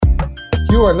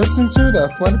You are listening to the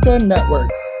Fuerte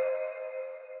Network.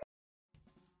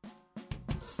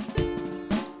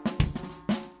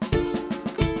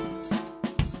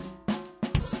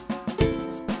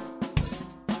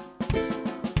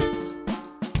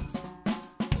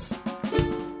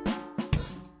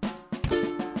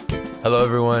 Hello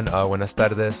everyone, buenas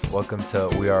tardes. Welcome to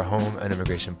We Are Home, an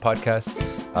immigration podcast.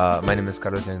 My name is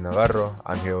Carlos Navarro.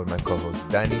 I'm here with my co-host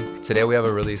Danny. Today we have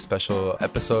a really special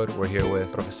episode. We're here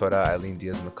with Profesora Eileen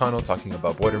Diaz-McConnell talking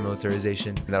about border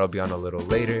militarization, and that'll be on a little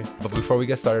later. But before we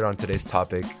get started on today's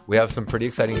topic, we have some pretty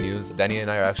exciting news. Danny and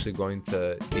I are actually going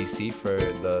to DC for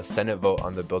the Senate vote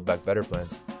on the Build Back Better plan.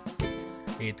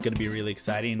 It's going to be really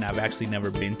exciting. I've actually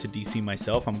never been to DC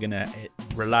myself. I'm going to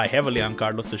rely heavily on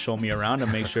Carlos to show me around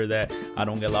and make sure that I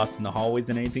don't get lost in the hallways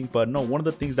and anything. But no, one of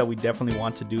the things that we definitely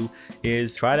want to do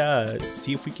is try to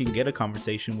see if we can get a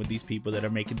conversation with these people that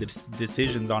are making the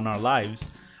decisions on our lives.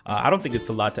 I don't think it's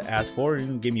a lot to ask for.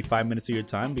 You give me 5 minutes of your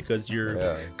time because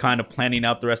you're kind of planning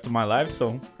out the rest of my life.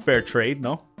 So fair trade,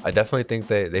 no? I definitely think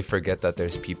they forget that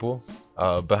there's people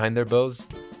behind their bills.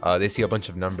 They see a bunch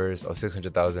of numbers,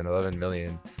 600,000, 11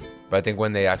 million. But I think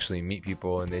when they actually meet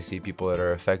people and they see people that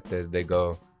are affected, they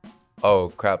go, oh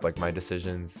crap, like my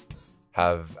decisions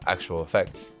have actual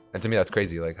effects. And to me, that's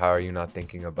crazy. Like, how are you not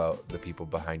thinking about the people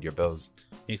behind your bills?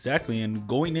 Exactly. And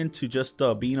going into just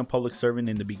being a public servant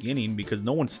in the beginning, because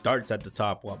no one starts at the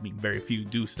top. Well, I mean, very few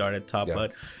do start at the top,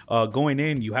 but going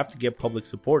in, you have to get public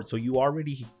support. So you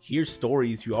already hear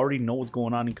stories. You already know what's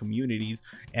going on in communities.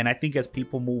 And I think as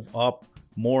people move up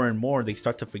more and more, they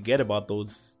start to forget about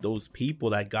those people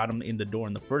that got them in the door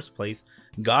in the first place,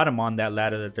 got them on that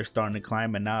ladder that they're starting to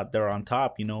climb, and now they're on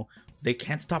top. You know, they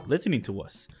can't stop listening to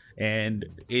us.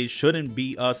 And it shouldn't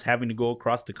be us having to go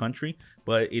across the country,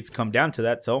 but it's come down to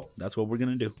that. So that's what we're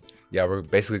going to do. Yeah, we're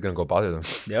basically going to go bother them.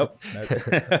 Yep.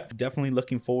 Definitely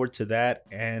looking forward to that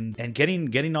and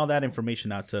getting all that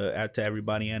information out to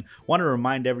everybody. And want to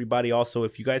remind everybody also,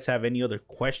 if you guys have any other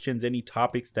questions, any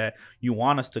topics that you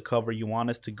want us to cover, you want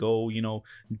us to go,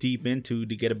 deep into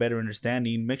to get a better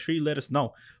understanding, make sure you let us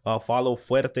know. Follow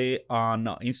Fuerte on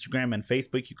Instagram and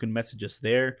Facebook. You can message us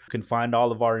there. You can find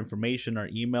all of our information, our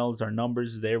emails, our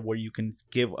numbers there where you can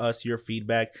give us your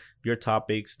feedback, your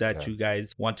topics that you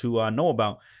guys want to know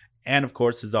about. And of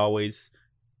course, as always,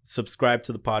 subscribe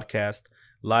to the podcast,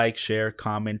 like, share,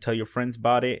 comment, tell your friends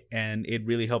about it. And it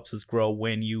really helps us grow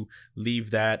when you leave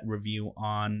that review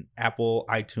on Apple,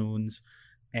 iTunes,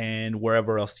 and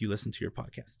wherever else you listen to your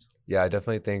podcast. Yeah, I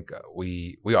definitely think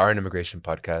we are an immigration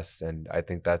podcast. And I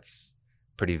think that's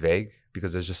pretty vague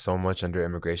because there's just so much under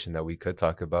immigration that we could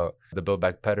talk about. The Build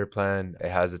Back Better plan, it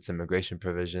has its immigration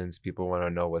provisions. People want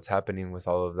to know what's happening with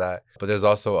all of that. But there's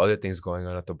also other things going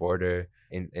on at the border,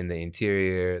 in the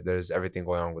interior. There's everything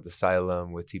going on with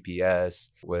asylum, with TPS,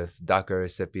 with DACA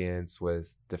recipients,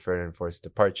 with deferred enforced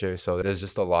departure. So there's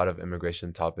just a lot of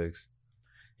immigration topics.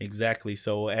 Exactly.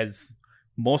 So as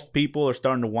most people are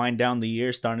starting to wind down the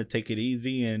year, starting to take it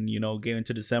easy, and get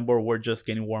into December, we're just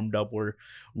getting warmed up. We're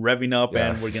revving up,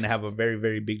 and we're gonna have a very,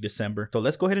 very big December. So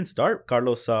let's go ahead and start,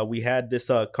 Carlos. We had this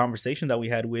conversation that we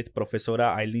had with Profesora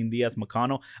Eileen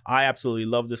Diaz-McConnell. I absolutely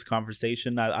love this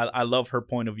conversation. I love her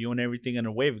point of view and everything, and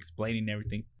her way of explaining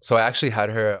everything. So I actually had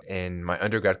her in my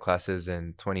undergrad classes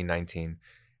in 2019,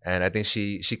 and I think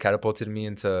she catapulted me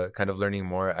into kind of learning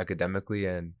more academically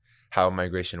and how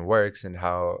migration works and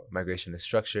how migration is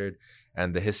structured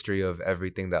and the history of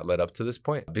everything that led up to this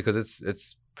point, because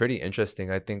it's pretty interesting.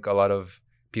 I think a lot of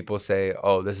people say,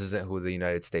 oh, this isn't who the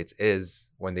United States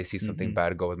is when they see something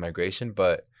bad go with migration,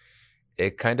 but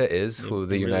it kind of is who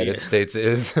the United States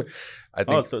is. I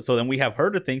think. So then we have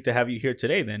her to thank to have you here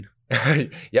today then.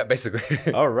 Yeah,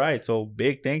 basically. All right. So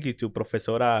big thank you to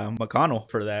Profesora McConnell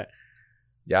for that.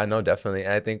 Yeah, no, definitely.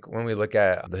 And I think when we look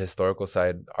at the historical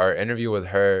side, our interview with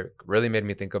her really made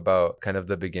me think about kind of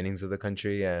the beginnings of the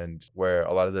country and where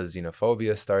a lot of the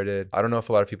xenophobia started. I don't know if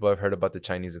a lot of people have heard about the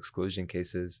Chinese exclusion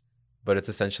cases, but it's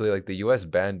essentially like the US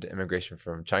banned immigration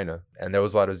from China. And there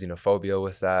was a lot of xenophobia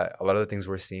with that. A lot of the things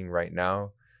we're seeing right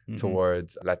now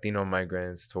towards Latino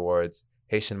migrants, towards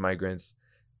Haitian migrants,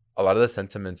 a lot of the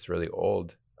sentiment's really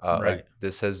old. Like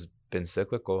this has been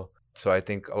cyclical. So I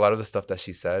think a lot of the stuff that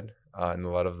she said and a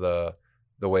lot of the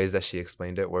ways that she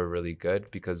explained it were really good,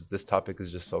 because this topic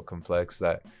is just so complex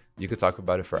that you could talk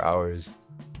about it for hours.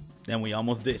 And we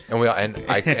almost did.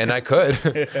 And I could.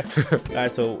 All right,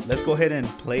 so let's go ahead and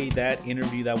play that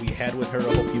interview that we had with her.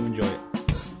 I hope you enjoy it.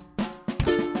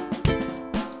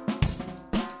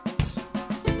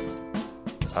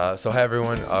 So hi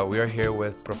everyone, we are here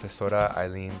with Profesora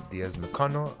Eileen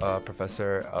Diaz-Mecano,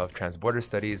 professor of Transborder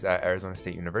Studies at Arizona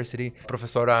State University.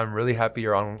 Profesora, I'm really happy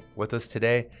you're on with us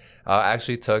today. I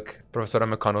actually took Profesora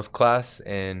Mecano's class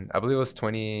in, I believe it was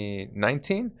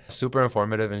 2019. Super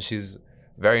informative, and she's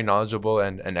very knowledgeable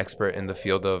and an expert in the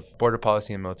field of border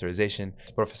policy and militarization.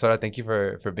 Profesora, thank you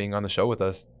for being on the show with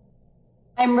us.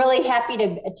 I'm really happy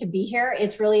to be here.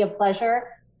 It's really a pleasure.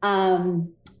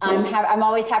 I'm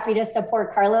always happy to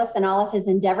support Carlos and all of his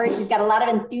endeavors. He's got a lot of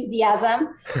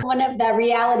enthusiasm. One of the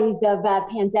realities of a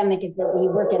pandemic is that we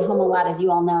work at home a lot, as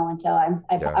you all know. And so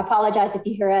I apologize if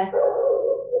you hear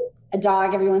a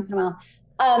dog every once in a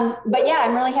while. But yeah,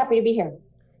 I'm really happy to be here.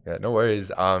 Yeah, no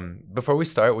worries. Before we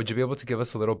start, would you be able to give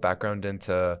us a little background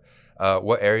into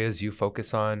what areas you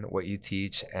focus on, what you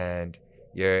teach, and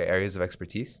your areas of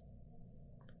expertise?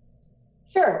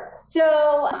 Sure.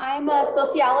 So I'm a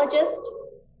sociologist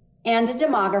and a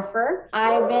demographer.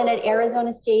 I've been at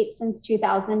Arizona State since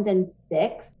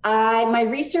 2006. My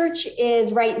research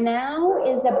is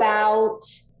about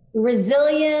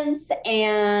resilience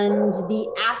and the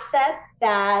assets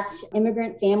that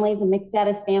immigrant families and mixed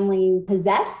status families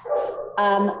possess.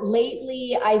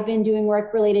 Lately, I've been doing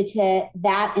work related to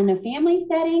that in a family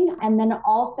setting. And then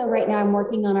also right now I'm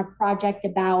working on a project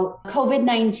about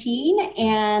COVID-19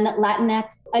 and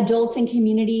Latinx adults and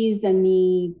communities and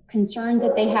the concerns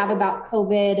that they have about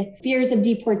COVID, fears of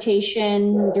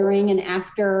deportation during and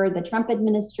after the Trump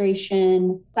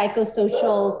administration,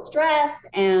 psychosocial stress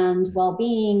and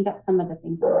well-being. That's some of the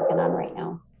things I'm working on right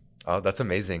now. Oh, that's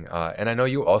amazing. And I know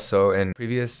you also, in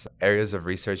previous areas of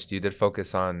research, you did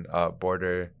focus on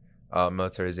border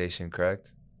militarization,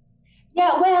 correct?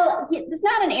 Yeah, well, it's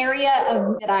not an area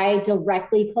that I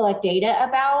directly collect data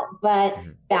about, but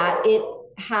that it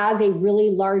has a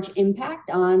really large impact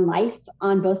on life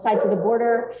on both sides of the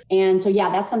border. And so,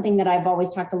 yeah, that's something that I've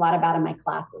always talked a lot about in my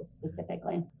classes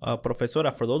specifically.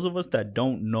 Profesora, for those of us that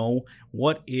don't know,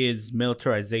 what is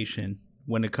militarization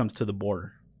when it comes to the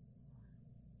border?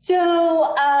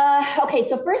 So, okay,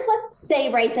 so first let's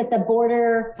say, right, that the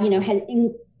border,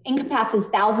 encompasses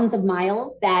thousands of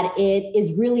miles, that it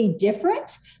is really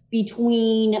different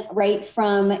between, right,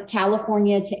 from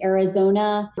California to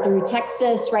Arizona through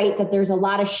Texas, right, that there's a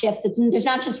lot of shifts. There's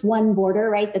not just one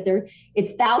border, right,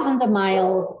 it's thousands of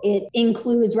miles. It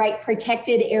includes, right,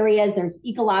 protected areas, there's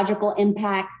ecological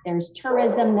impacts, there's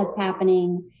tourism that's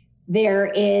happening. There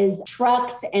is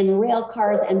trucks and rail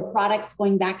cars and products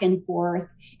going back and forth.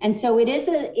 And so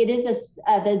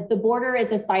the border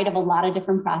is a site of a lot of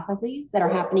different processes that are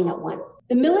happening at once.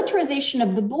 The militarization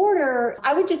of the border,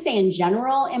 I would just say in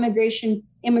general,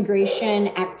 immigration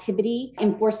activity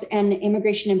and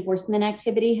immigration enforcement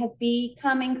activity has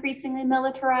become increasingly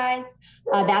militarized.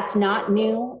 That's not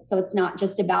new. So it's not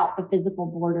just about the physical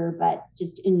border, but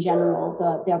just in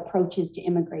general, the approaches to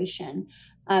immigration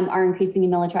are increasingly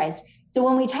militarized. So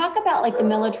when we talk about like the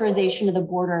militarization of the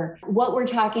border, what we're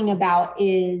talking about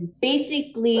is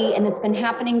basically, and it's been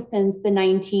happening since the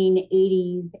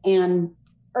 1980s and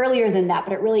earlier than that,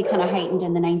 but it really kind of heightened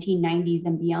in the 1990s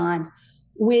and beyond,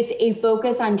 with a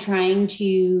focus on trying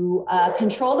to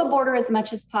control the border as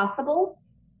much as possible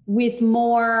with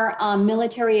more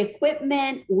military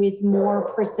equipment, with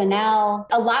more personnel,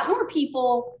 a lot more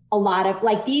people, a lot of,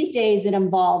 like these days it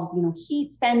involves,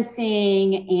 heat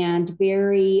sensing and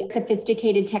very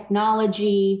sophisticated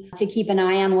technology to keep an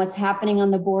eye on what's happening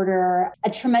on the border, a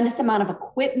tremendous amount of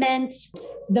equipment,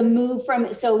 the move from,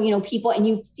 people, and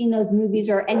you've seen those movies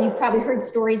and you've probably heard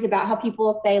stories about how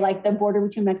people say like the border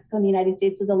between Mexico and the United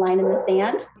States was a line in the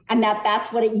sand, and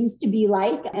that's what it used to be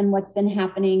like. And what's been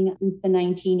happening since the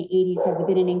 1980s has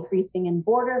been an increasing in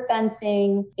border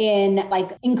fencing, in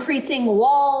like increasing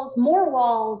walls,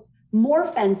 more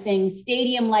fencing,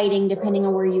 stadium lighting, depending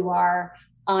on where you are.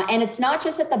 And it's not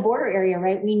just at the border area,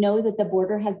 right? We know that the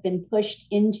border has been pushed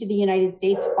into the United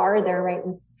States farther, right?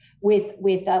 With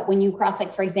when you cross,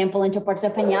 like, for example, into Puerto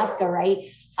Peñasco, right?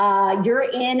 You're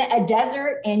in a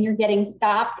desert and you're getting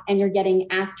stopped and you're getting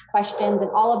asked questions, and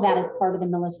all of that is part of the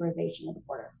militarization of the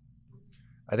border.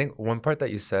 I think one part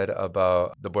that you said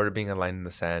about the border being a line in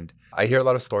the sand, I hear a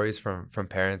lot of stories from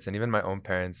parents and even my own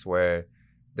parents where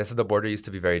they said the border used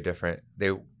to be very different. They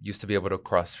used to be able to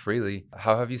cross freely.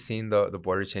 How have you seen the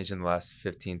border change in the last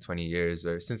 15, 20 years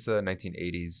or since the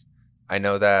 1980s? I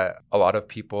know that a lot of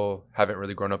people haven't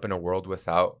really grown up in a world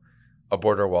without a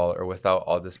border wall or without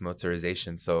all this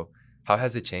militarization. So how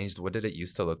has it changed? What did it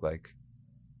used to look like?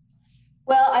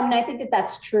 Well, I mean, I think that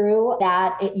that's true,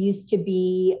 that it used to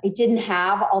be, it didn't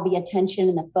have all the attention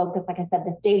and the focus, like I said,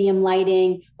 the stadium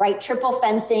lighting, right? Triple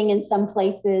fencing in some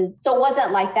places. So it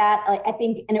wasn't like that, I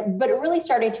think, but it really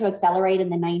started to accelerate in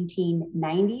the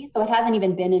 1990s. So it hasn't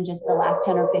even been in just the last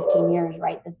 10 or 15 years,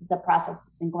 right? This is a process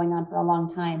that's been going on for a long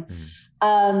time.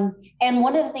 And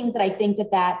one of the things that I think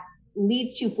that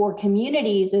leads to for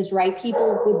communities is, right,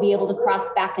 people would be able to cross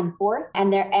back and forth,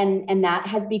 and that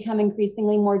has become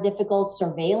increasingly more difficult.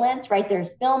 Surveillance, right?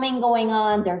 There's filming going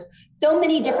on. There's so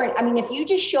many different, I mean, if you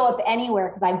just show up anywhere,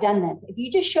 because I've done this, if you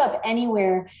just show up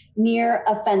anywhere near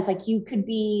a fence, like you could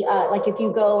be, like if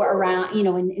you go around,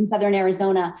 in Southern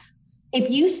Arizona, if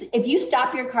you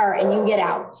stop your car and you get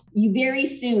out, you very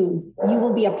soon you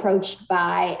will be approached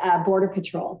by Border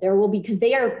Patrol. There will be, because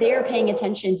they are paying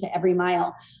attention to every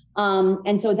mile.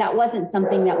 And so that wasn't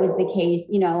something that was the case,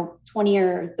 20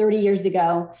 or 30 years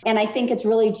ago. And I think it's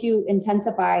really too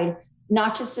intensified,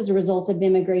 not just as a result of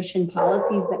immigration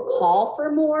policies that call for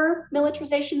more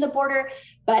militarization of the border,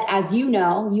 but as you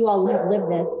know, you all have lived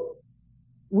this.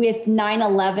 With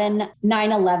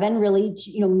 9/11 really,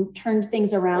 turned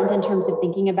things around in terms of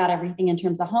thinking about everything in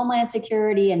terms of homeland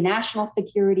security and national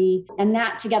security. And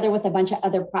that, together with a bunch of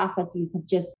other processes, have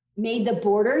just made the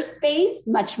border space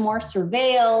much more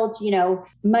surveilled,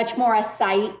 much more a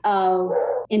site of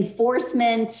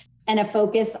enforcement and a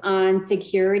focus on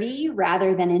security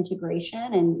rather than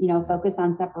integration, and, focus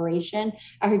on separation.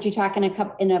 I heard you talk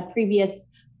in a previous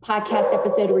podcast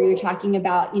episode where you were talking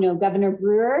about, Governor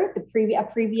Brewer, a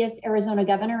previous Arizona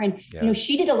governor. And,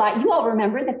 she did a lot. You all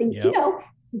remember the things,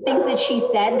 the things that she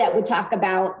said that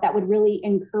would really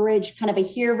encourage kind of a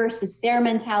here versus there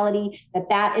mentality,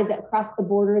 that is across the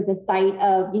border is a site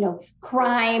of,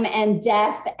 crime and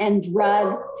death and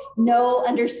drugs, no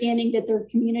understanding that there are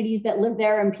communities that live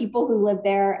there and people who live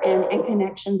there and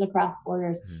connections across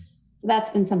borders. Mm-hmm. That's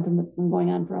been something that's been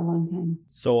going on for a long time.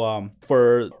 So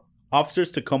for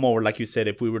officers to come over, like you said,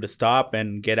 if we were to stop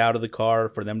and get out of the car,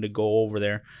 for them to go over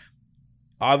there,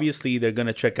 obviously they're going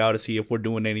to check out to see if we're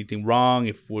doing anything wrong,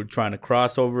 if we're trying to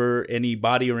cross over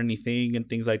anybody or anything and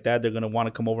things like that. They're going to want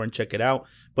to come over and check it out.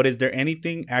 But is there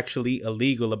anything actually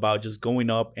illegal about just going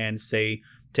up and, say,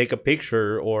 take a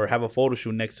picture or have a photo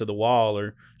shoot next to the wall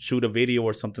or shoot a video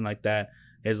or something like that,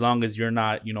 as long as you're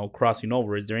not, crossing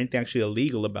over? Is there anything actually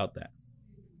illegal about that?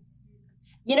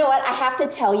 You know what? I have to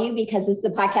tell you, because this is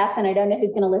a podcast and I don't know who's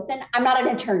going to listen. I'm not an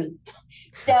attorney.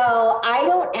 So I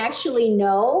don't actually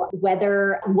know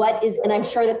and I'm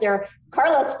sure that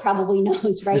Carlos probably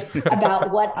knows, right,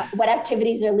 about what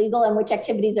activities are legal and which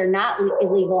activities are not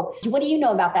illegal. What do you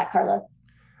know about that, Carlos?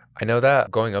 I know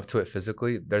that going up to it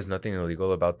physically, there's nothing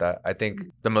illegal about that. I think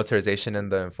the militarization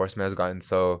and the enforcement has gotten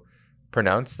so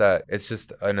pronounced that it's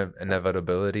just an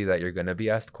inevitability that you're going to be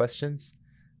asked questions.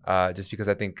 Just because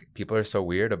I think people are so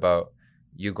weird about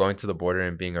you going to the border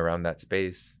and being around that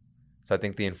space. So I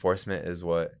think the enforcement is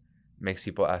what makes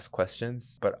people ask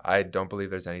questions, but I don't believe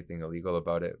there's anything illegal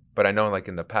about it. But I know, like,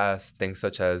 in the past, things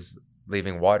such as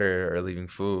leaving water or leaving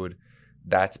food,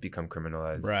 that's become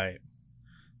criminalized. Right.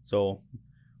 So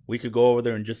we could go over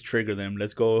there and just trigger them.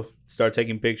 Let's go start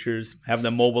taking pictures, have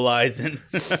them mobilize. And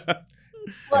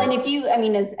well, and if you,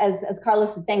 as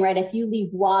Carlos is saying, right, if you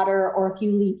leave water or if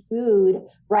you leave food,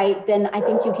 right, then I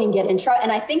think you can get in trouble.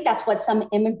 And I think that's what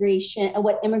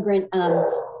immigrant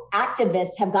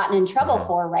activists have gotten in trouble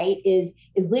for, right, is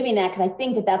leaving that, because I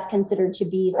think that's considered to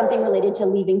be something related to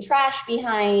leaving trash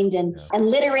behind and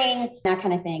littering, that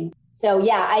kind of thing. So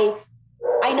yeah,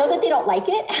 I know that they don't like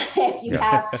it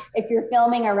if you're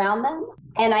filming around them.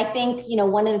 And I think,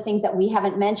 one of the things that we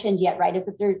haven't mentioned yet, right, is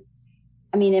that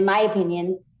in my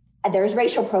opinion, there's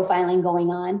racial profiling going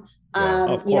on.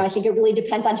 I think it really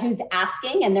depends on who's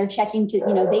asking, and they're checking to,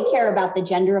 they care about the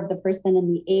gender of the person and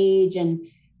the age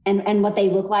and what they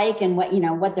look like and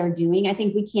what they're doing. I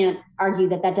think we can't argue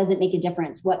that doesn't make a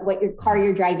difference. What your car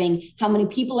you're driving, how many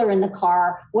people are in the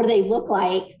car, what do they look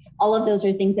like? All of those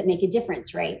are things that make a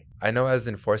difference, right? I know as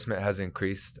enforcement has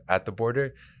increased at the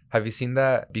border, have you seen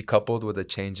that be coupled with a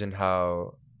change in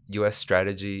how U.S.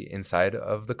 strategy inside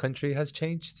of the country has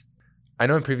changed? I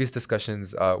know in previous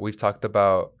discussions, we've talked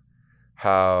about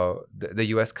how the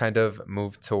U.S. kind of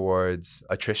moved towards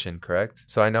attrition, correct?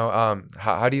 So I know,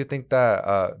 how do you think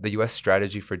that the U.S.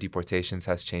 strategy for deportations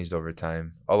has changed over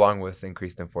time, along with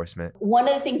increased enforcement? One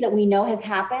of the things that we know has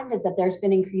happened is that there's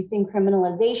been increasing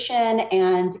criminalization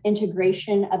and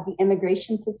integration of the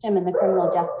immigration system and the criminal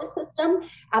justice system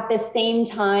at the same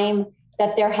time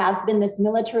that there has been this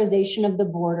militarization of the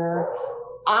border,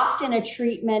 often a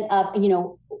treatment of,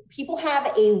 people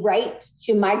have a right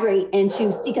to migrate and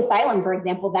to seek asylum, for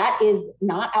example. That is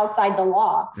not outside the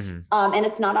law. And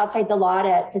it's not outside the law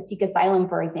to seek asylum,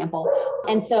 for example.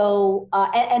 And so,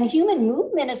 and human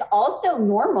movement is also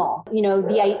normal.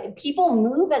 People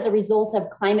move as a result of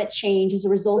climate change, as a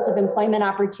result of employment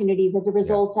opportunities, as a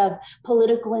result of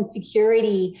political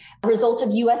insecurity, a result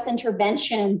of U.S.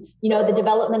 intervention, the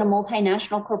development of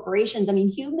multinational corporations. I mean,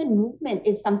 human movement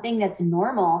is something that's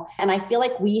normal. And I feel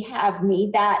like we have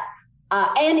made that.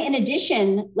 And in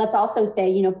addition, let's also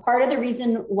say, part of the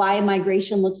reason why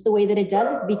migration looks the way that it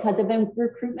does is because of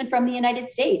recruitment from the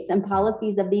United States and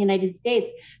policies of the United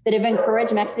States that have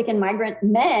encouraged Mexican migrant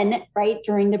men, right,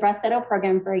 during the Bracero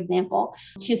program, for example,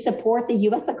 to support the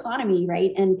U.S. economy,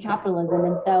 right, and capitalism.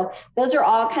 And so those are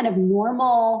all kind of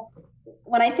normal.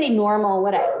 When I say normal,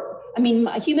 I mean,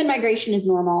 human migration is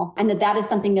normal, and that is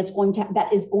something that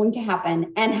is going to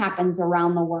happen and happens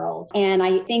around the world. And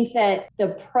I think that the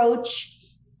approach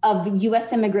of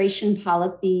U.S. immigration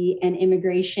policy and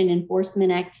immigration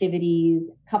enforcement activities,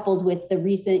 coupled with the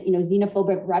recent,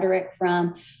 xenophobic rhetoric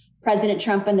from President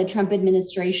Trump and the Trump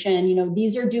administration,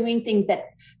 these are doing things that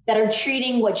are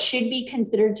treating what should be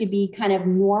considered to be kind of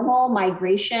normal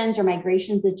migrations or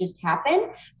migrations that just happen.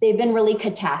 They've been really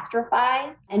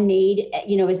catastrophized and made,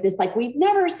 is this like we've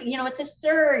never seen, it's a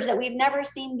surge that we've never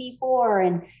seen before.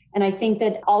 And I think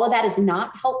that all of that is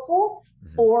not helpful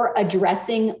for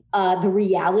addressing the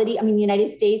reality. I mean, the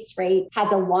United States, right,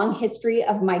 has a long history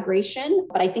of migration,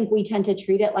 but I think we tend to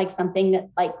treat it like something that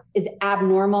like is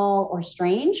abnormal or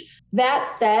strange.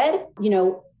 That said,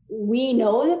 we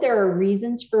know that there are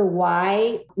reasons for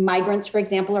why migrants, for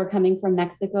example, are coming from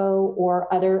Mexico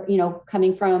or other,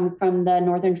 coming from the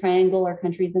Northern Triangle or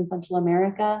countries in Central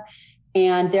America.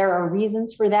 And there are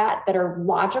reasons for that are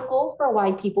logical for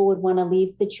why people would want to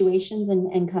leave situations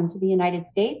and come to the United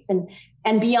States.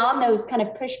 And beyond those kind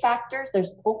of push factors,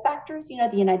 there's pull factors. The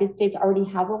United States already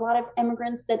has a lot of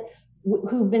immigrants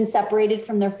who've been separated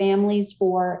from their families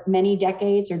for many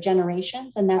decades or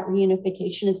generations. And that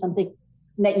reunification is something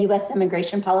that U.S.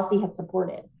 immigration policy has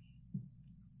supported.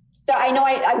 So I know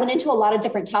I went into a lot of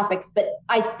different topics, but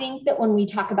I think that when we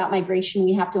talk about migration,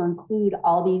 we have to include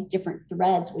all these different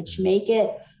threads, which make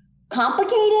it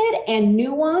complicated and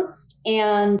nuanced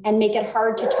and make it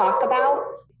hard to talk about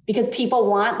because people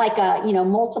want like a,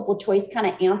 multiple choice kind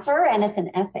of answer, and it's an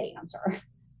essay answer.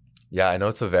 Yeah, I know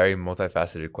it's a very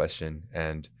multifaceted question.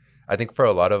 And I think for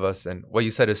a lot of us, and what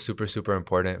you said is super, super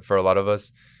important. For a lot of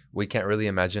us, we can't really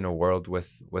imagine a world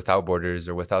without borders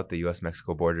or without the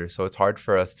U.S.-Mexico border. So it's hard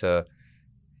for us to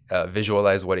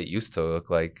visualize what it used to look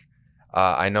like.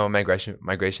 I know migration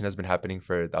has been happening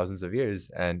for thousands of years,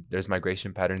 and there's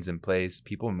migration patterns in place.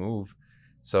 People move.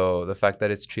 So the fact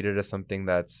that it's treated as something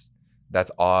that's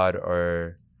odd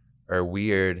or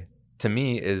weird, to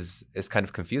me, is kind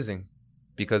of confusing.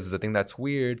 Because the thing that's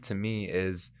weird to me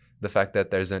is the fact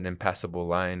that there's an impassable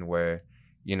line where,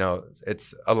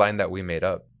 it's a line that we made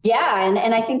up. Yeah.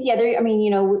 And I think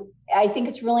I think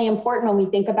it's really important when we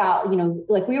think about,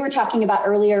 like we were talking about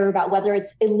earlier about whether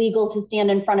it's illegal to stand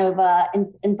in front of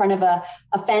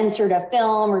a fence or to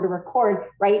film or to record,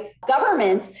 right?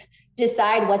 Governments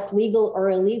decide what's legal or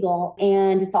illegal,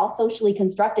 and it's all socially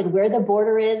constructed. Where the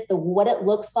border is, what it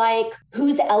looks like,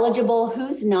 who's eligible,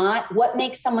 who's not, what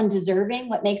makes someone deserving,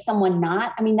 what makes someone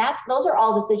not. I mean, those are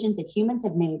all decisions that humans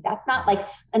have made. That's not like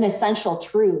an essential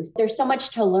truth. There's so much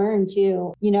to learn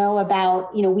too,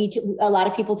 about, a lot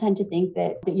of people tend to think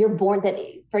that you're born, that,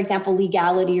 for example,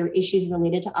 legality or issues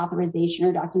related to authorization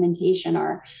or documentation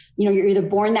are, you're either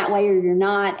born that way or you're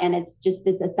not. And it's just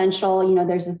this essential,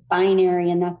 there's this binary,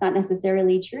 and that's not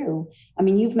necessarily true. I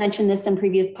mean, you've mentioned this in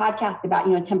previous podcasts about,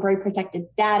 temporary protected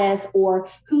status or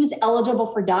who's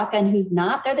eligible for DACA and who's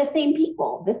not. They're the same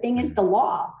people. The thing is the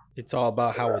law. It's all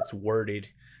about how it's worded.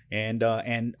 And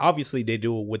obviously they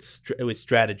do it with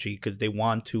strategy because they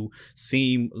want to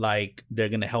seem like they're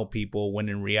going to help people when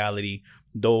in reality,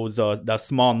 those the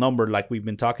small number, like we've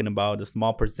been talking about, the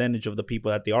small percentage of the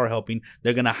people that they are helping,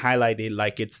 they're going to highlight it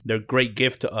like it's their great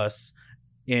gift to us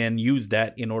and use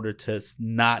that in order to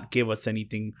not give us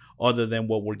anything other than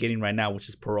what we're getting right now, which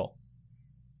is parole.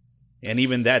 And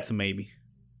even that's maybe.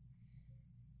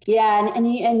 Yeah.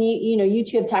 And you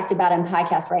two have talked about in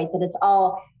podcasts, right, that it's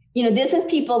all, this is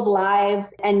people's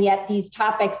lives. And yet these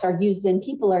topics are used and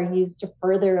people are used to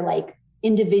further like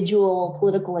individual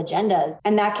political agendas.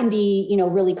 And that can be,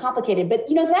 really complicated. But,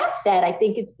 that said, I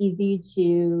think it's easy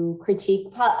to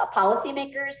critique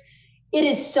policymakers it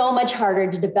is so much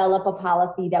harder to develop a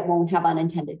policy that won't have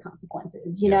unintended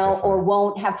consequences, Definitely. or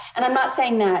won't have, and I'm not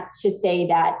saying that to say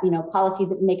that, policy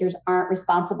makers aren't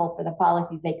responsible for the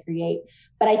policies they create,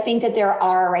 but I think that there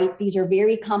are, right, these are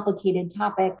very complicated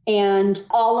topics and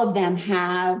all of them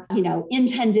have,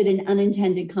 intended and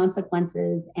unintended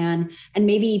consequences and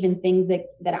maybe even things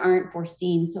that aren't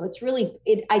foreseen. So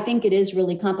I think it is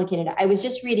really complicated. I was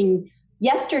just reading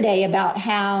yesterday about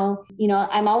how,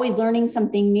 I'm always learning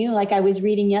something new. Like I was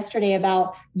reading yesterday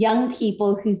about young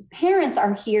people whose parents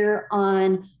are here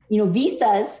on,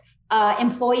 visas,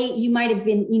 employee, you might have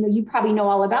been, you probably know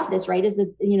all about this, right? Is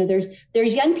that,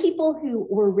 there's young people who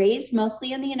were raised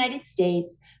mostly in the United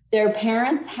States. Their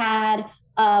parents had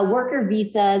worker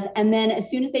visas. And then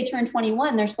as soon as they turn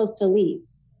 21, they're supposed to leave.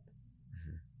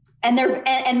 And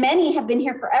and many have been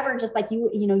here forever, just like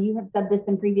you have said this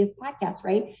in previous podcasts,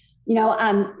 right?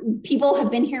 People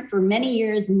have been here for many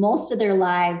years, most of their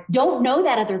lives, don't know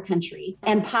that other country,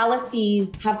 and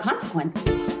policies have consequences.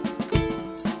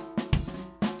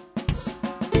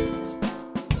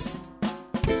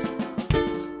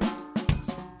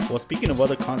 Well, speaking of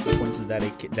other consequences that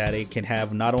it can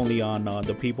have not only on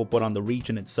the people but on the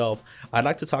region itself, I'd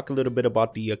like to talk a little bit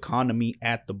about the economy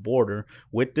at the border.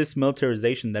 With this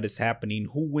militarization that is happening,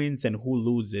 who wins and who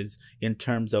loses in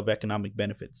terms of economic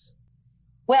benefits?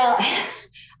 Well,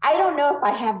 I don't know if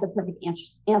I have the perfect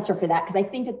answer for that, because I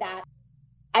think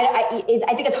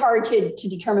I think it's hard to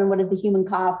determine what is the human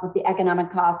cost, what's the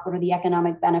economic cost, what are the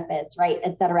economic benefits, right,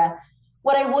 et cetera.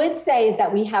 What I would say is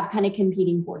that we have kind of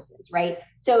competing forces, right?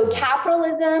 So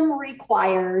capitalism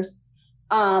requires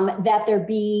that there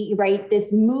be, right,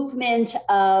 this movement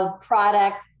of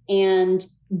products and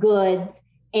goods,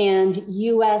 and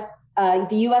the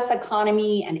U.S.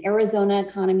 economy and Arizona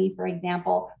economy, for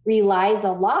example, relies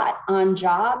a lot on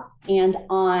jobs and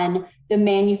on the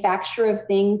manufacture of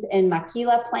things in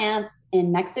maquila plants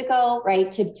in Mexico, right,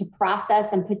 to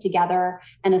process and put together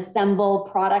and assemble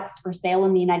products for sale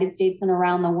in the United States and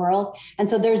around the world. And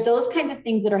so there's those kinds of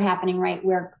things that are happening, right,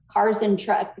 where cars and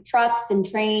trucks and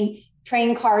train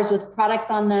cars with products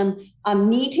on them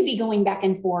need to be going back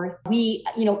and forth.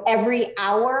 Every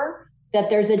hour that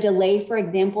there's a delay, for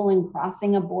example, in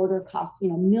crossing a border costs,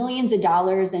 millions of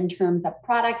dollars in terms of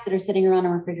products that are sitting around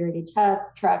in refrigerated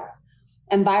trucks,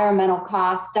 environmental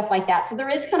costs, stuff like that. So there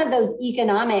is kind of those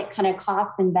economic kind of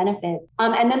costs and benefits.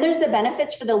 And then there's the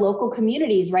benefits for the local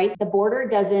communities, right? The border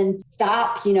doesn't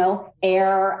stop,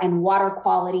 air and water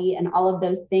quality and all of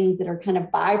those things that are kind of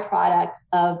byproducts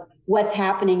of what's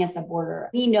happening at the border.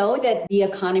 We know that the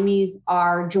economies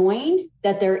are joined,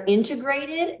 that they're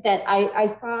integrated, that I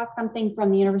saw something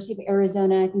from the University of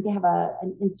Arizona. I think they have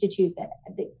an institute that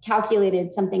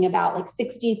calculated something about like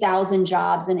 60,000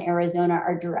 jobs in Arizona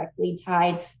are directly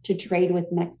tied to trade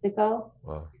with Mexico.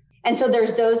 Wow. And so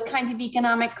there's those kinds of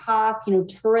economic costs.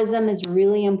 Tourism is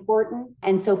really important.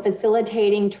 And so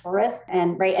facilitating tourists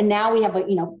and now we have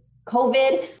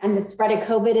COVID and the spread of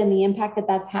COVID and the impact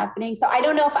that's happening. So I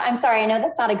don't know I'm sorry, I know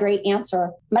that's not a great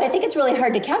answer, but I think it's really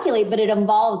hard to calculate, but it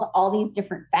involves all these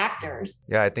different factors.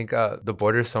 Yeah, I think the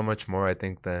border is so much more,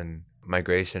 than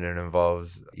migration. It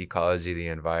involves ecology, the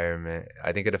environment.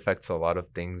 I think it affects a lot of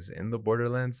things in the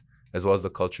borderlands, as well as the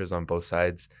cultures on both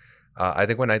sides. I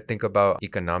think when I think about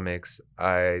economics,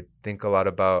 I think a lot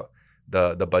about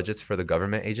the budgets for the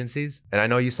government agencies. And I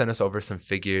know you sent us over some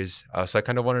figures, so I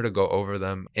kind of wanted to go over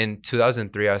them. In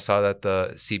 2003, I saw that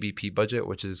the CBP budget,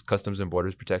 which is Customs and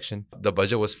Borders Protection, the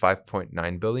budget was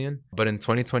 $5.9 billion. But in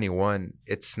 2021,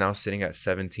 it's now sitting at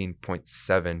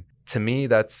 17.7. To me,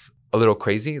 that's a little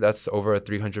crazy. That's over a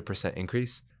 300%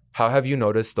 increase. How have you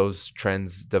noticed those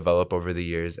trends develop over the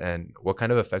years, and what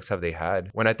kind of effects have they had?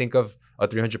 When I think of a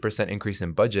 300% increase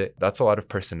in budget, that's a lot of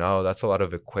personnel, that's a lot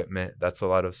of equipment, that's a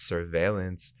lot of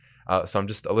surveillance. So I'm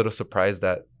just a little surprised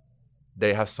that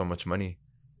they have so much money.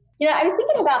 I was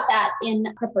thinking about that in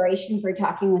preparation for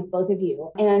talking with both of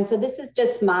you. And so this is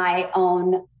just my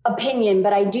own opinion,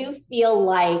 but I do feel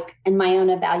like in my own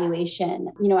evaluation,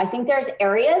 I think there's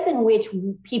areas in which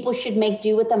people should make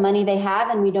do with the money they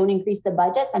have and we don't increase the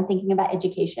budgets. I'm thinking about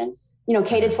education.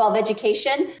 K-12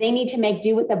 education, they need to make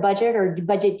do with the budget or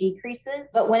budget decreases.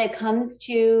 But when it comes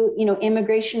to,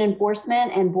 immigration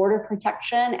enforcement and border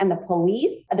protection and the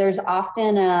police, there's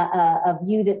often a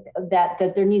view that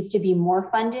there needs to be more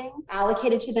funding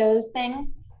allocated to those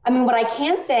things. I mean, what I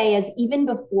can say is even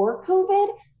before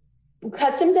COVID,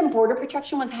 Customs and Border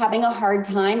Protection was having a hard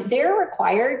time. They're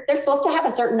supposed to have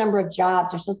a certain number of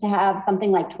jobs. They're supposed to have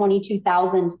something like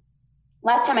 22,000.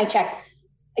 Last time I checked,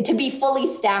 to be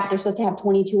fully staffed, they're supposed to have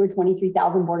 22 or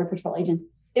 23,000 Border Patrol agents.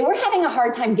 they were having a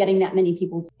hard time getting that many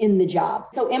people in the jobs.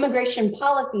 So immigration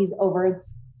policies over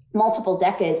multiple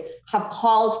decades have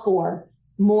called for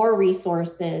more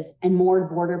resources and more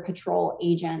Border Patrol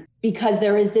agents, because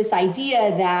there is this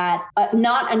idea that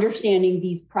not understanding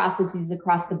these processes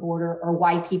across the border, or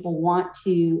why people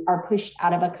are pushed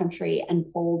out of a country and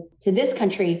pulled to this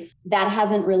country, that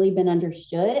hasn't really been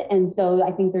understood. And so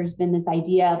I think there's been this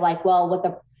idea of like, well, what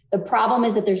the problem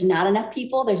is that there's not enough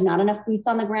people, there's not enough boots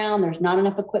on the ground, there's not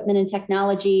enough equipment and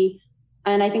technology.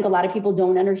 And I think a lot of people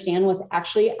don't understand what's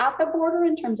actually at the border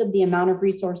in terms of the amount of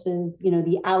resources,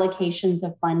 the allocations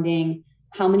of funding,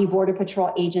 how many Border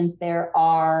Patrol agents there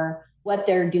are, what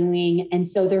they're doing. And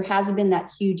so there has been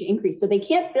that huge increase. So they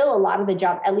can't fill a lot of the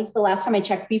jobs, at least the last time I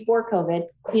checked before COVID,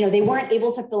 they weren't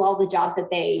able to fill all the jobs that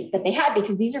they had,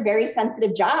 because these are very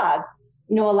sensitive jobs.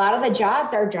 A lot of the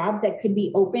jobs are jobs that could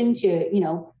be open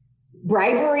to,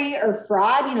 bribery or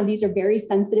fraud. These are very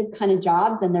sensitive kind of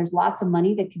jobs, and there's lots of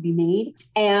money that could be made.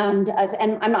 And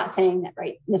I'm not saying that,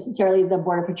 right, necessarily the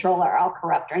Border Patrol are all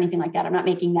corrupt or anything like that. I'm not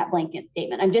making that blanket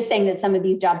statement. I'm just saying that some of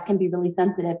these jobs can be really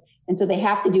sensitive. And so they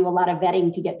have to do a lot of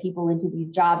vetting to get people into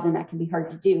these jobs, and that can be hard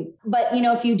to do. But,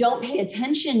 if you don't pay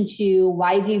attention to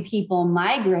why do people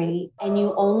migrate, and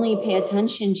you only pay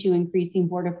attention to increasing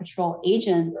Border Patrol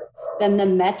agents, then the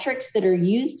metrics that are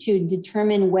used to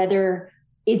determine whether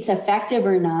it's effective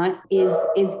or not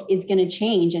is going to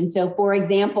change. And so, for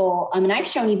example, I've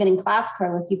shown even in class,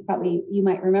 Carlos, you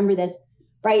might remember this,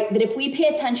 right? That if we pay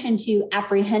attention to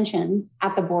apprehensions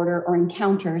at the border, or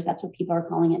encounters, that's what people are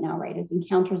calling it now, right? Is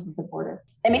encounters at the border.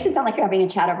 That makes it sound like you're having a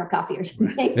chat over coffee or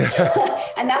something.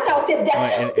 And that's how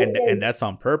and that's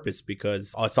on purpose,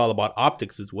 because it's all about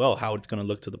optics as well, how it's going to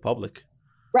look to the public.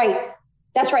 Right.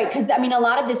 That's right. Because a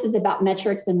lot of this is about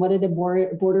metrics and whether the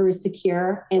border is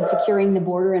secure, and securing the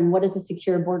border, and what does a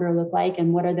secure border look like,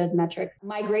 and what are those metrics.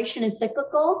 Migration is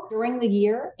cyclical during the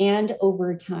year and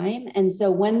over time. And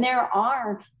so when there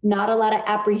are not a lot of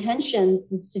apprehensions,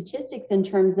 the statistics in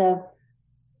terms of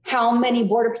how many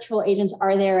Border Patrol agents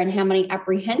are there and how many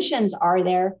apprehensions are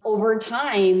there over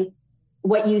time,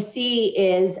 what you see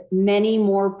is many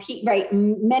more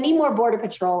Border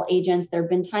Patrol agents. There have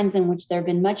been times in which there have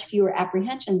been much fewer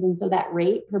apprehensions. And so that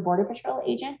rate per Border Patrol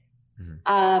agent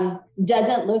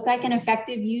doesn't look like an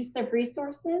effective use of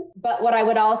resources. But what I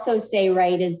would also say,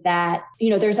 right, is that,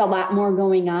 there's a lot more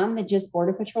going on than just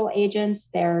Border Patrol agents.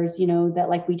 There's, that,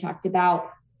 like we talked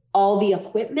about, all the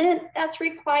equipment that's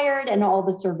required and all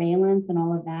the surveillance and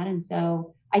all of that. And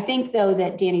so I think, though,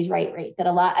 that Danny's right,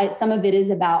 that some of it is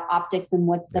about optics and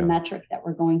what's the metric that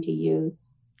we're going to use.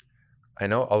 I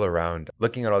know all around,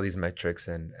 looking at all these metrics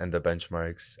and the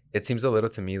benchmarks, it seems a little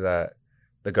to me that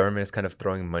the government is kind of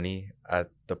throwing money at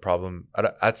the problem,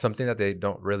 at something that they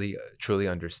don't really truly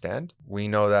understand. We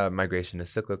know that migration is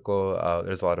cyclical.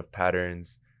 There's a lot of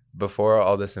patterns. Before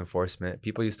all this enforcement,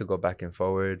 people used to go back and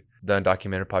forward. The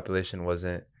undocumented population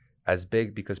wasn't as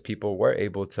big because people were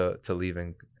able to leave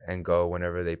and go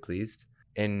whenever they pleased.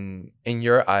 In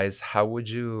your eyes, how would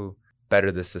you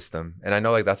better the system? And I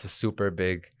know that's a super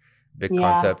big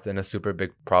concept and a super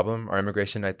big problem. Our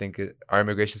immigration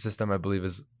system, I believe,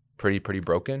 is pretty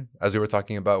broken, as we were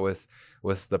talking about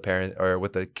with the parent, or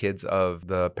with the kids of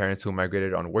the parents who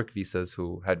migrated on work visas,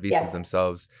 who had visas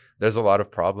themselves. There's a lot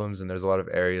of problems, and there's a lot of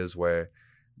areas where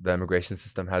the immigration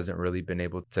system hasn't really been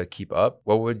able to keep up.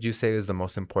 What would you say is the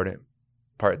most important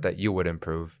part that you would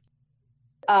improve?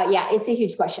 It's a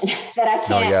huge question that I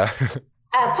can't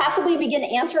possibly begin to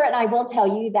answer. And I will tell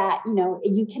you that,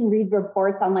 you can read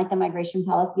reports on the Migration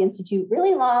Policy Institute,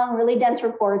 really long, really dense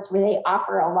reports where they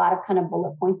offer a lot of kind of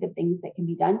bullet points of things that can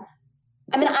be done.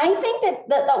 I think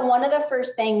that one of the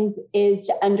first things is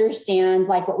to understand,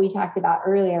 what we talked about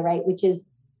earlier, right? Which is,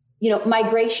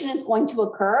 migration is going to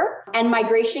occur, and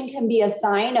migration can be a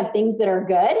sign of things that are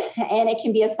good, and it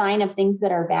can be a sign of things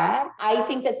that are bad. I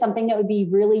think that something that would be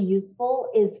really useful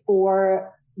is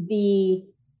for the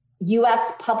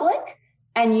U.S. public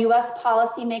and U.S.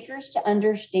 policymakers to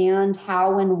understand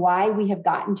how and why we have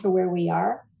gotten to where we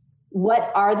are.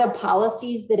 What are the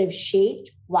policies that have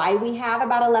shaped why we have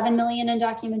about 11 million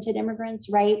undocumented immigrants,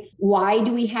 right? Why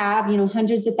do we have,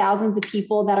 hundreds of thousands of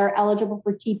people that are eligible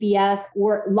for TPS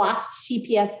or lost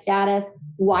TPS status?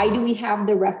 Why do we have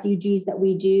the refugees that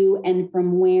we do, and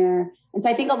from where? And so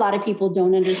I think a lot of people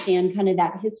don't understand kind of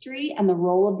that history and the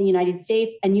role of the United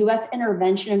States and U.S.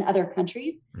 intervention in other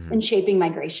countries in shaping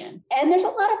migration. And there's a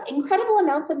lot of incredible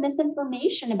amounts of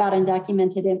misinformation about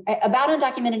undocumented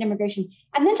immigration,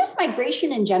 and then just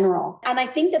migration in general. And I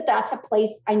think that that's a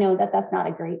place, I know that that's not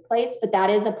a great place, but that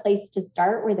is a place to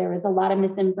start where there is a lot of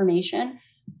misinformation.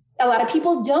 A lot of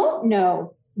people don't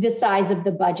know the size of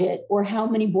the budget or how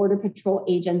many Border Patrol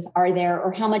agents are there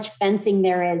or how much fencing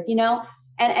there is,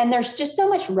 and there's just so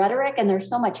much rhetoric and there's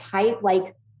so much hype.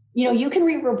 Like, you can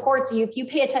read reports. If you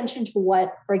pay attention to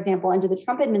what, for example, under the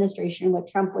Trump administration, what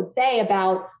Trump would say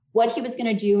about what he was going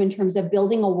to do in terms of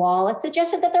building a wall, it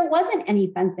suggested that there wasn't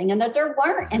any fencing and that there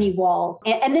weren't any walls.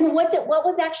 And then what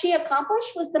was actually accomplished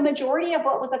was the majority of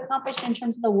what was accomplished in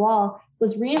terms of the wall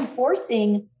was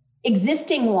reinforcing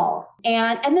existing walls.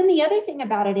 And then the other thing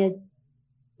about it is,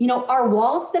 are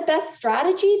walls the best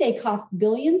strategy? They cost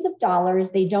billions of dollars.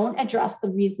 They don't address the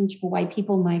reasons for why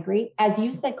people migrate. As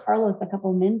you said, Carlos, a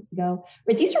couple of minutes ago,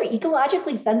 right? These are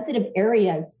ecologically sensitive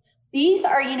areas. These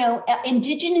are,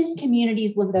 indigenous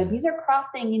communities live there. These are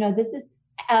crossing, this is,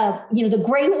 the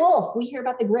gray wolf. We hear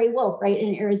about the gray wolf, right,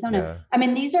 in Arizona. Yeah. I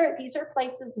mean, these are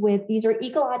places these are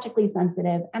ecologically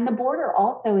sensitive. And the border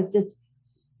also is just,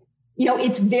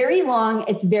 it's very long.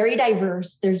 It's very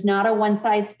diverse. There's not a one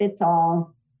size fits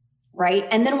all, right?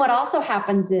 And then what also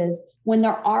happens is when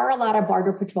there are a lot of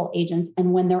Border Patrol agents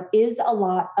and when there is a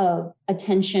lot of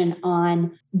attention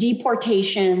on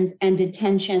deportations and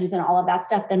detentions and all of that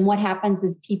stuff, then what happens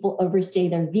is people overstay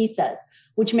their visas,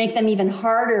 which make them even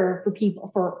harder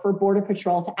for Border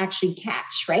Patrol to actually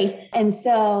catch, right? And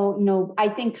so, I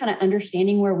think kind of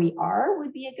understanding where we are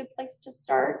would be a good place to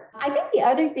start. I think the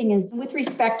other thing is with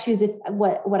respect to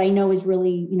what I know is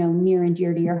really, near and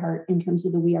dear to your heart in terms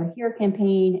of the We Are Here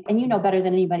campaign, and you know better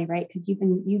than anybody, right? Because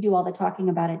you do all the talking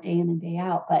about it day in and day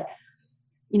out, but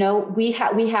we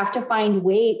have to find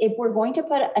ways if we're going to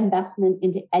put investment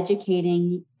into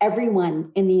educating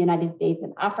everyone in the United States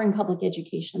and offering public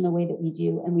education the way that we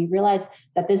do, and we realize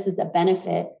that this is a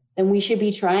benefit, then we should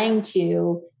be trying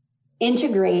to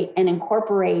integrate and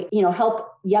incorporate, help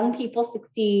young people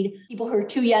succeed, people who are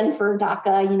too young for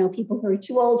DACA, people who are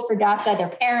too old for DACA, their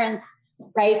parents,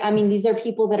 right? I mean, these are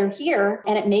people that are here,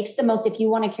 and it makes the most, if you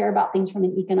want to care about things from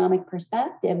an economic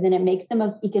perspective, then it makes the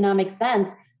most economic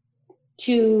sense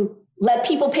to let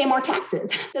people pay more taxes.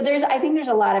 So I think there's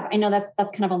a lot of, I know that's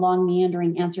kind of a long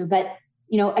meandering answer, but,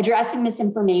 addressing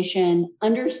misinformation,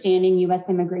 understanding U.S.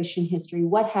 immigration history,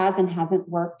 what has and hasn't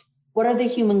worked, what are the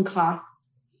human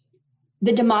costs?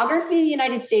 The demography of the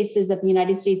United States is that the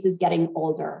United States is getting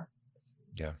older.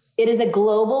 Yeah. It is a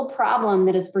global problem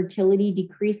that as fertility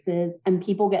decreases and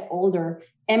people get older,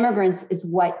 immigrants is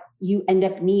what you end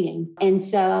up needing. And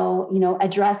so,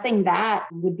 addressing that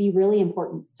would be really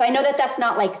important. So I know that that's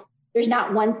not like, there's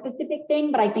not one specific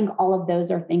thing, but I think all of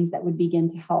those are things that would begin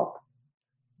to help.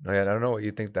 Oh, yeah, I don't know what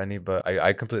you think, Danny, but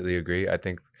I completely agree. I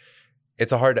think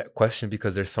it's a hard question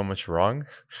because there's so much wrong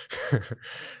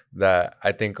that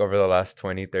I think over the last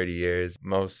 20, 30 years,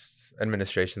 most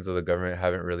administrations of the government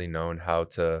haven't really known how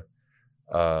to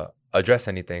address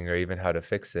anything or even how to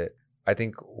fix it. I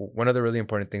think one of the really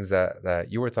important things that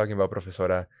you were talking about,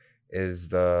 Profesora, is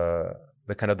the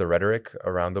kind of the rhetoric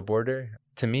around the border.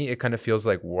 To me, it kind of feels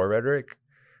like war rhetoric.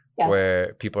 Yes.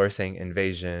 Where people are saying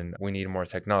invasion, we need more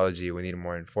technology, we need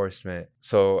more enforcement.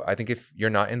 So I think if you're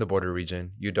not in the border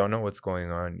region, you don't know what's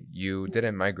going on, you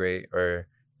didn't migrate, or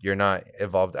you're not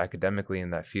involved academically in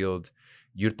that field,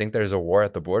 you'd think there's a war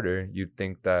at the border. You'd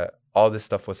think that all this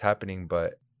stuff was happening,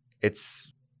 but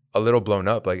it's a little blown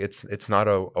up. Like it's not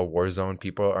a war zone.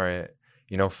 People aren't,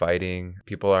 fighting.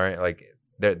 People aren't like,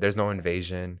 there's no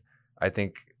invasion. I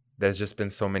think there's just been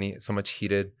so much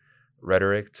heated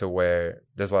rhetoric to where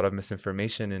there's a lot of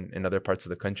misinformation in other parts of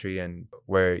the country, and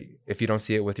where if you don't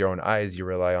see it with your own eyes, you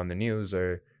rely on the news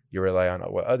or you rely on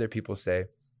what other people say.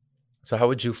 So how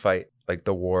would you fight like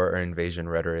the war or invasion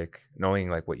rhetoric, knowing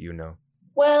like what you know?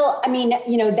 Well, I mean,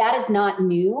 that is not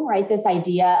new, right? This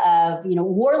idea of,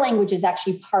 war language is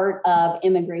actually part of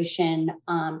immigration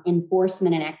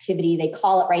enforcement and activity. They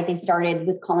call it, right? They started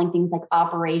with calling things like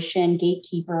Operation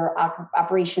Gatekeeper,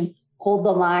 Operation Hold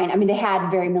the Line. I mean, they had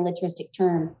very militaristic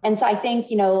terms. And so I think,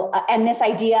 and this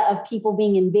idea of people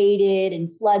being invaded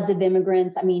and floods of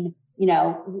immigrants, I mean,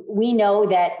 we know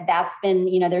that that's been,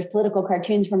 there's political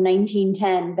cartoons from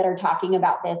 1910 that are talking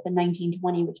about this, in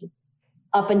 1920, which is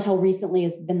up until recently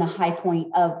has been the high point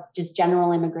of just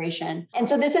general immigration. And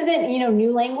so this isn't,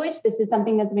 new language. This is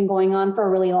something that's been going on for a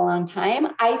really long time.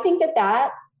 I think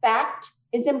that fact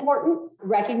is important,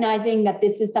 recognizing that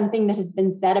this is something that has been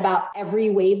said about every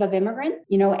wave of immigrants,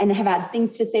 and have had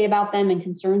things to say about them and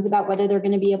concerns about whether they're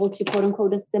going to be able to quote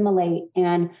unquote assimilate,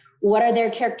 and what are their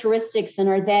characteristics, and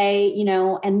are they,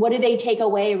 and what do they take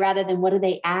away rather than what do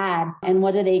they add, and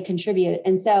what do they contribute?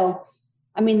 And so,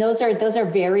 I mean, those are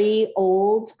very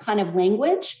old kind of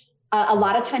language. A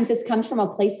lot of times this comes from a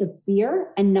place of fear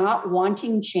and not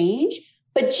wanting change,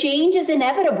 but change is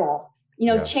inevitable.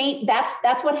 Yeah. change,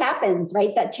 that's what happens,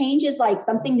 right? That change is like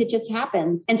something that just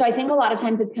happens. And so I think a lot of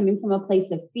times it's coming from a place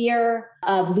of fear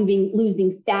of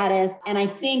losing status. And I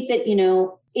think that,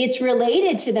 it's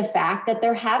related to the fact that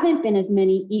there haven't been as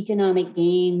many economic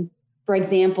gains, for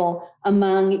example,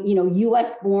 among,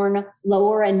 US born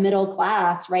lower and middle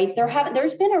class, right?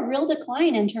 There's been a real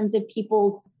decline in terms of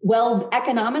people's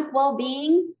economic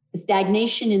well-being, the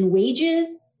stagnation in wages.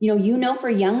 For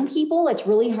young people, it's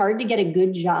really hard to get a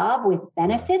good job with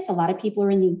benefits. A lot of people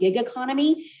are in the gig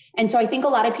economy. And so I think a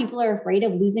lot of people are afraid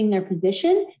of losing their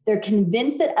position. They're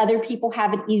convinced that other people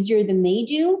have it easier than they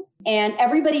do. And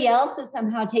everybody else is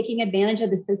somehow taking advantage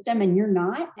of the system and you're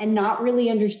not, and not really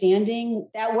understanding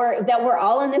that we're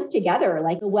all in this together.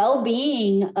 Like the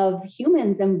well-being of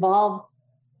humans involves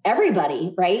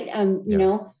everybody, right?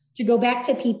 To go back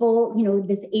to people,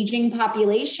 this aging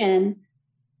population,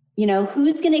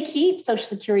 who's going to keep Social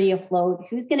Security afloat?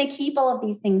 Who's going to keep all of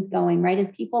these things going, right?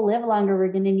 As people live longer,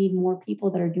 we're going to need more people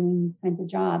that are doing these kinds of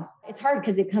jobs. It's hard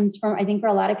because it comes from, I think for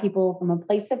a lot of people, from a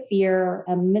place of fear,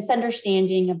 a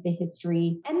misunderstanding of the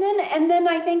history. And then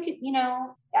I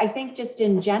think just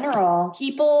in general,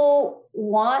 people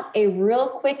want a real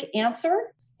quick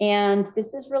answer. And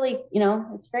this is really,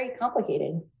 it's very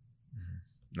complicated.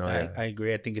 No, yeah. I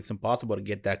agree. I think it's impossible to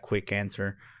get that quick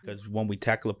answer because when we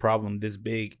tackle a problem this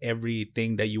big,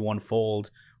 everything that you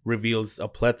unfold reveals a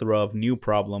plethora of new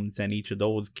problems, and each of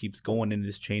those keeps going in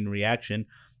this chain reaction.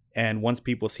 And once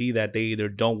people see that, they either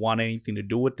don't want anything to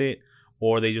do with it,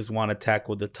 or they just want to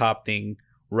tackle the top thing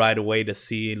right away to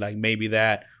see like maybe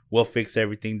that will fix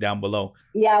everything down below.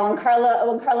 Yeah, when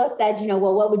Carlos said,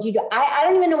 well, what would you do? I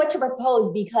don't even know what to propose,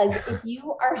 because if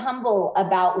you are humble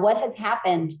about what has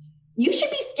happened, you should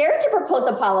be scared to propose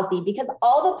a policy, because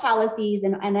all the policies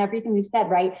and everything we've said,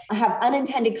 right, have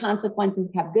unintended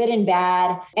consequences, have good and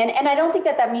bad. And I don't think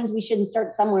that means we shouldn't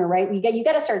start somewhere, right? You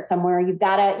got to start somewhere. You've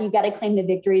got to claim the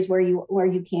victories where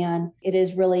you can. It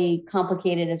is really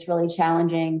complicated. It's really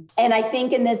challenging. And I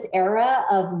think in this era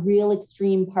of real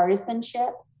extreme partisanship,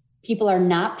 people are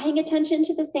not paying attention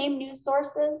to the same news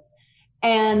sources.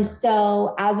 And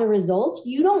so as a result,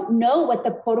 you don't know what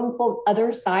the quote unquote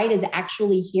other side is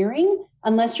actually hearing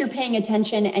unless you're paying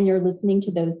attention and you're listening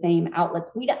to those same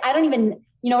outlets. I don't even,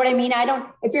 you know what I mean?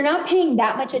 If you're not paying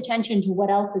that much attention to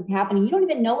what else is happening, you don't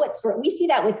even know we see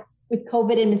that with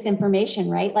COVID and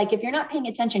misinformation, right? Like if you're not paying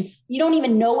attention, you don't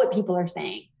even know what people are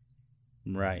saying.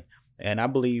 Right. And I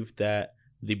believe that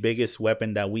the biggest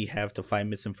weapon that we have to fight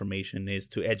misinformation is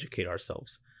to educate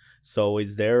ourselves. So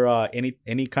is there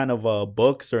any kind of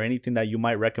books or anything that you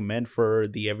might recommend for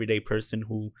the everyday person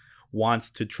who wants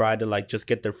to try to like just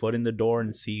get their foot in the door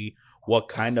and see what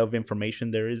kind of information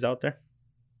there is out there?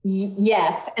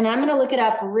 Yes. And I'm going to look it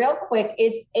up real quick.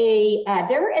 It's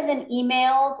there is an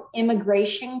emailed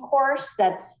immigration course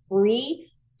that's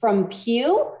free from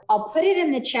Pew. I'll put it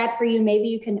in the chat for you. Maybe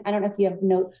you can, I don't know if you have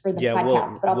notes for the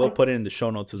podcast. We'll put it in the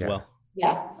show notes as well.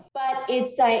 Yeah. But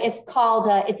it's called,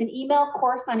 it's an email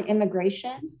course on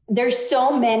immigration. There's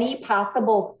so many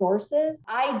possible sources.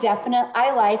 I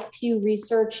like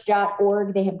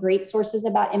pewresearch.org. They have great sources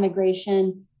about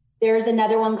immigration. There's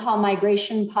another one called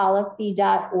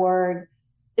migrationpolicy.org.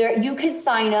 There, you could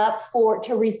sign up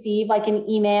to receive like an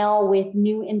email with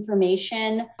new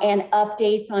information and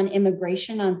updates on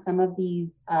immigration on some of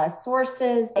these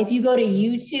sources. If you go to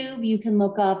YouTube, you can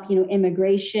look up,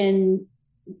 immigration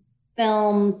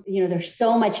films. There's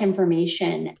so much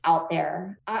information out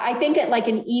there. I think like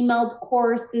an emailed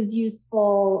course is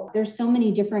useful. There's so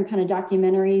many different kind of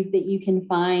documentaries that you can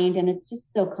find, and it's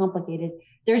just so complicated.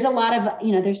 There's a lot of,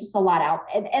 there's just a lot out.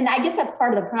 And I guess that's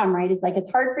part of the problem, right? It's like, it's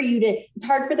hard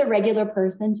for the regular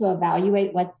person to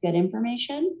evaluate what's good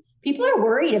information. People are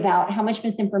worried about how much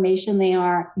misinformation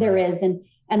there is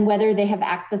and whether they have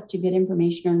access to good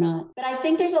information or not. But I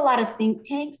think there's a lot of think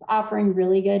tanks offering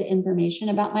really good information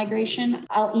about migration.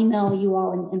 I'll email you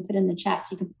all and put in the chat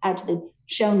so you can add to the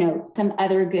show notes some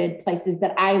other good places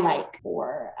that I like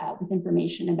with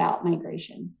information about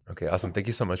migration. Okay, awesome. Thank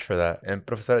you so much for that. And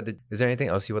Professora, is there anything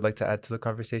else you would like to add to the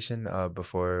conversation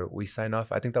before we sign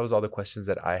off? I think that was all the questions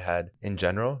that I had in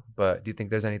general, but do you think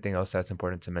there's anything else that's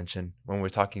important to mention when we're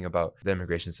talking about the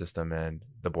immigration system and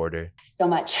the border? So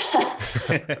much.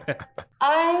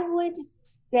 I would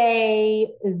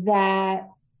say that,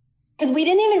 because we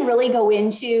didn't even really go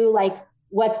into like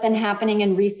what's been happening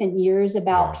in recent years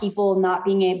about people not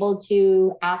being able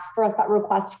to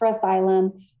request for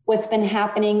asylum, what's been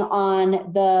happening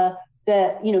on the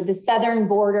southern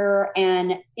border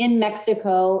and in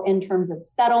Mexico in terms of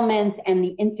settlements and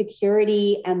the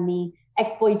insecurity and the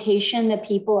exploitation that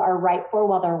people are ripe for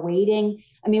while they're waiting.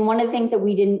 I mean, one of the things that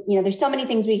we didn't, there's so many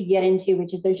things we could get into,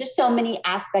 which is there's just so many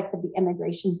aspects of the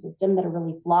immigration system that are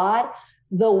really flawed.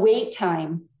 The wait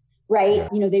times, right?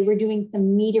 Yeah. They were doing some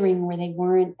metering where they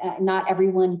weren't, not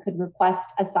everyone could request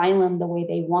asylum the way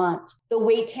they want. The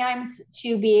wait times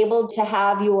to be able to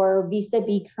have your visa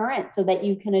be current so that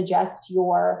you can adjust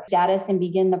your status and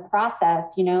begin the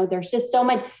process. There's so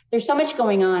much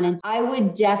going on. And I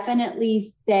would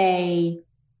definitely say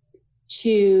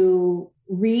to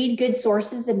read good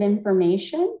sources of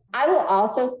information. I will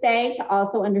also say to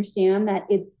also understand that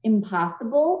it's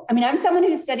impossible. I mean, I'm someone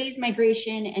who studies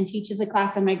migration and teaches a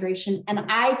class on migration, and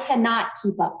I cannot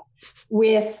keep up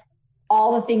with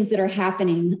all the things that are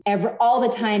happening all the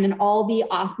time and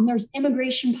there's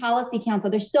Immigration Policy Council.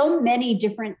 There's so many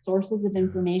different sources of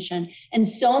information and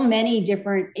so many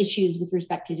different issues with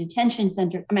respect to detention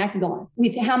centers. I mean, I could go on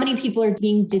with how many people are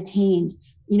being detained,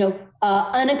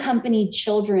 unaccompanied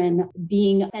children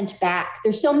being sent back.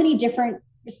 There's so many different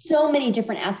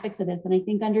aspects of this. And I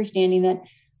think understanding that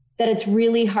it's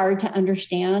really hard to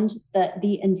understand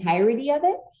the entirety of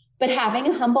it, but having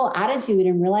a humble attitude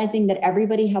and realizing that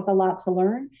everybody has a lot to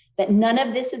learn, that none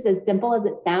of this is as simple as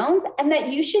it sounds, and that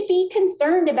you should be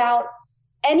concerned about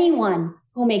anyone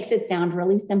who makes it sound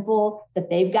really simple, that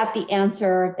they've got the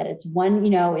answer, that it's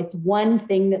one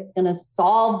thing that's going to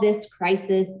solve this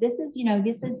crisis. This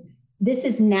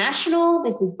is national,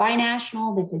 this is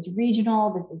binational, this is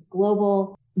regional, this is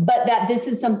global, but that this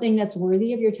is something that's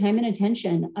worthy of your time and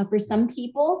attention. For some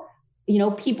people,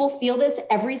 people feel this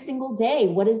every single day.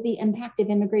 What is the impact of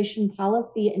immigration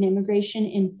policy and immigration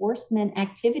enforcement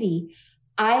activity?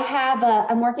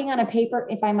 I'm working on a paper,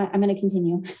 if I'm going to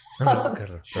continue. I hope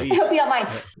you don't mind.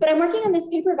 But I'm working on this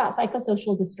paper about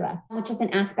psychosocial distress, which is an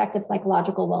aspect of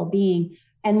psychological well-being.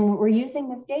 And we're using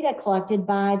this data collected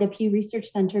by the Pew Research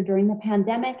Center during the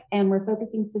pandemic, and we're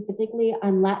focusing specifically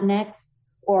on Latinx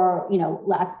or,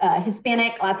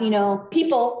 Hispanic, Latino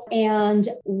people. And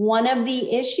one of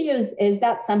the issues is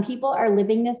that some people are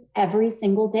living this every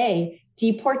single day.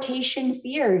 Deportation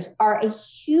fears are a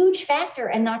huge factor,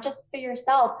 and not just for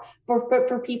yourself, but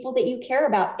for people that you care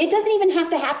about. It doesn't even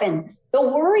have to happen. The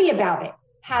worry about it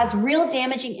has real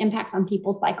damaging impacts on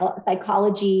people's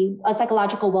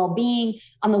psychological well-being,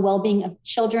 on the well-being of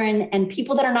children and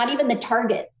people that are not even the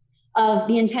targets of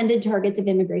the intended targets of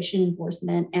immigration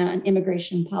enforcement and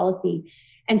immigration policy.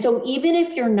 And so even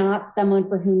if you're not someone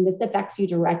for whom this affects you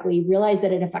directly, realize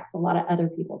that it affects a lot of other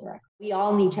people directly. We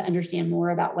all need to understand more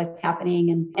about what's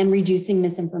happening and reducing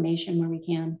misinformation where we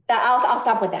can. I'll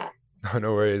stop with that.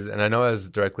 No worries. And I know as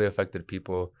directly affected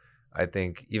people, I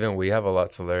think even we have a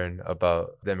lot to learn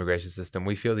about the immigration system.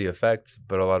 We feel the effects,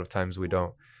 but a lot of times we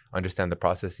don't understand the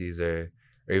processes or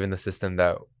even the system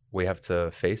that we have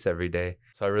to face every day.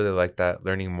 So I really like that,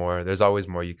 learning more. There's always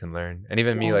more you can learn. And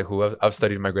even me, I've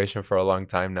studied migration for a long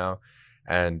time now,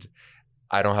 and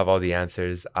I don't have all the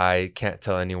answers. I can't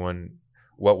tell anyone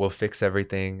what will fix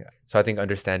everything. So I think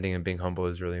understanding and being humble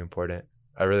is really important.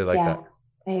 I really like that.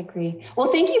 I agree.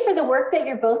 Well, thank you for the work that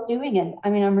you're both doing. And I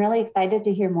mean, I'm really excited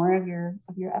to hear more of your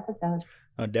episodes.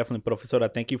 Definitely, Profesora.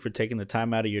 Thank you for taking the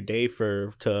time out of your day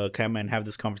to come and have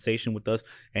this conversation with us.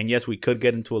 And yes, we could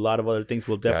get into a lot of other things.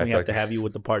 We'll definitely have to have you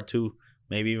with the part 2,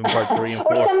 maybe even part 3 and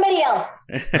 4. Or somebody else.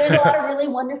 There's a lot of really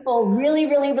wonderful, really,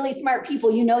 really, really smart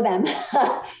people. You know them.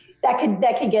 that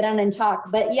could get on and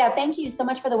talk. But yeah, thank you so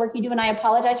much for the work you do. And I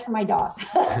apologize for my dog.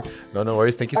 No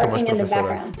worries. Thank you so much,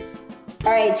 Profesora.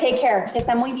 All right, take care. Que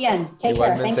está muy bien. Take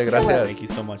care. Thanks for the work. Thank you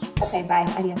so much. Okay, bye.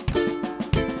 Adios.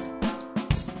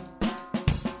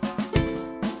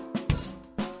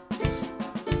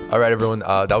 All right, everyone.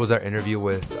 That was our interview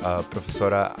with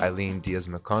Profesora Eileen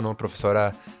Diaz-McConnell.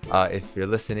 Profesora, if you're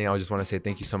listening, I just want to say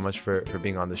thank you so much for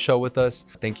being on the show with us.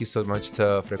 Thank you so much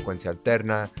to Frecuencia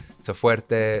Alterna, to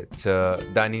Fuerte, to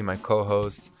Dani, my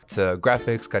co-host, to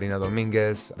Graphics, Karina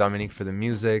Dominguez, Dominique for the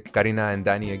music, Karina and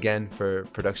Dani again for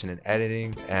production and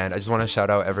editing. And I just want to shout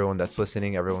out everyone that's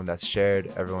listening, everyone that's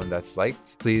shared, everyone that's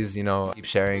liked. Please, keep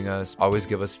sharing us. Always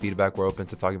give us feedback. We're open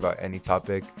to talking about any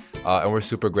topic. And we're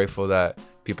super grateful that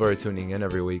people are tuning in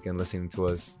every week and listening to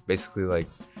us basically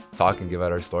talk and give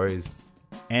out our stories.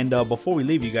 And before we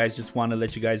leave, you guys, just want to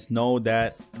let you guys know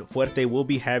that Fuerte will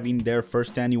be having their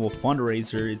first annual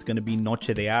fundraiser. It's going to be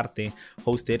Noche de Arte,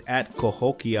 hosted at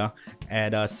Cahokia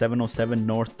at 707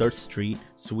 North 3rd Street,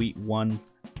 Suite 1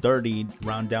 30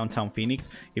 around downtown Phoenix.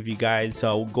 If you guys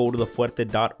go to the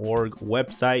fuerte.org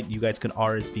website, you guys can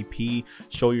RSVP,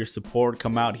 show your support,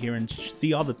 come out here and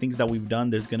see all the things that we've done.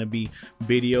 There's going to be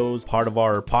videos, part of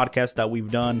our podcast that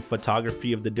we've done,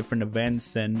 photography of the different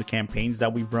events and the campaigns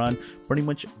that we've run, pretty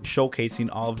much showcasing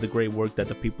all of the great work that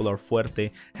the people of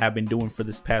Fuerte have been doing for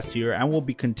this past year and will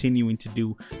be continuing to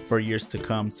do for years to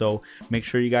come. So make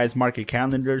sure you guys mark your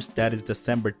calendars. That is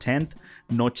December 10th,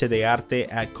 Noche de Arte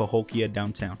at Cahokia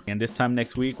downtown. And this time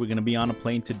next week, we're going to be on a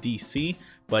plane to DC,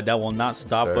 but that will not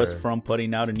stop us from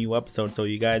putting out a new episode. So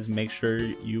you guys make sure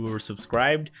you are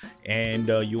subscribed and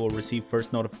you will receive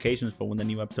first notifications for when the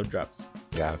new episode drops.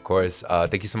 Yeah, of course.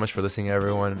 Thank you so much for listening,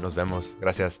 everyone. Nos vemos.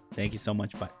 Gracias. Thank you so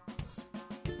much. Bye.